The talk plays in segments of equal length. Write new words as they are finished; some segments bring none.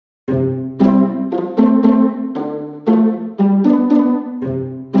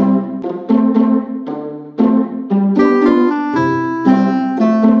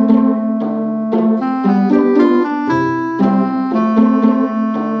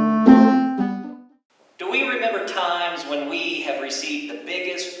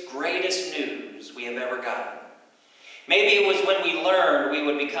Maybe it was when we learned we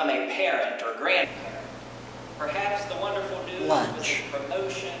would become a parent or grandparent. Perhaps the wonderful news was a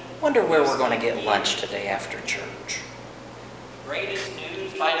promotion. Wonder where we're going to get lunch today after church. The greatest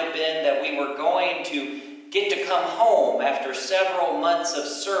news might have been that we were going to get to come home after several months of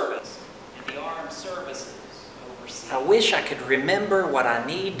service in the armed services overseas. I wish I could remember what I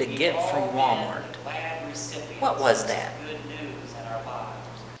need to get from Walmart. What was that? Good news in our lives,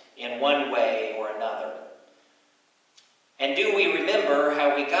 in one way or another. And do we remember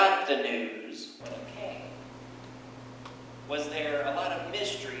how we got the news when it came? Was there a lot of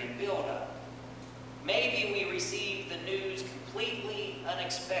mystery and build-up? Maybe we received the news completely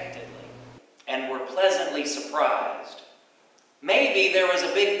unexpectedly and were pleasantly surprised. Maybe there was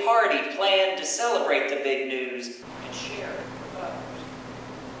a big party planned to celebrate the big news and share it with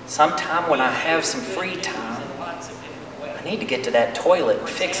others. Sometime when I have some free time, I need to get to that toilet and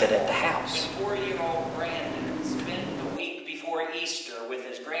fix it at the house. When 4-year-old Brandon spent the week before Easter with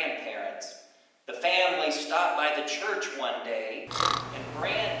his grandparents, the family stopped by the church one day, and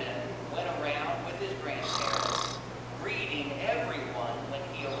Brandon went around with his grandparents, greeting everyone when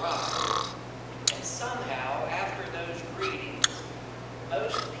he arrived. And somehow, after those greetings,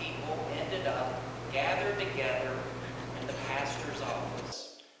 most people ended up gathered together in the pastor's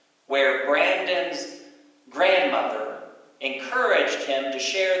office, where Brandon's grandmother encouraged him to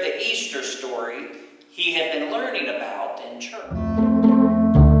share the Easter story he had been learning about in church.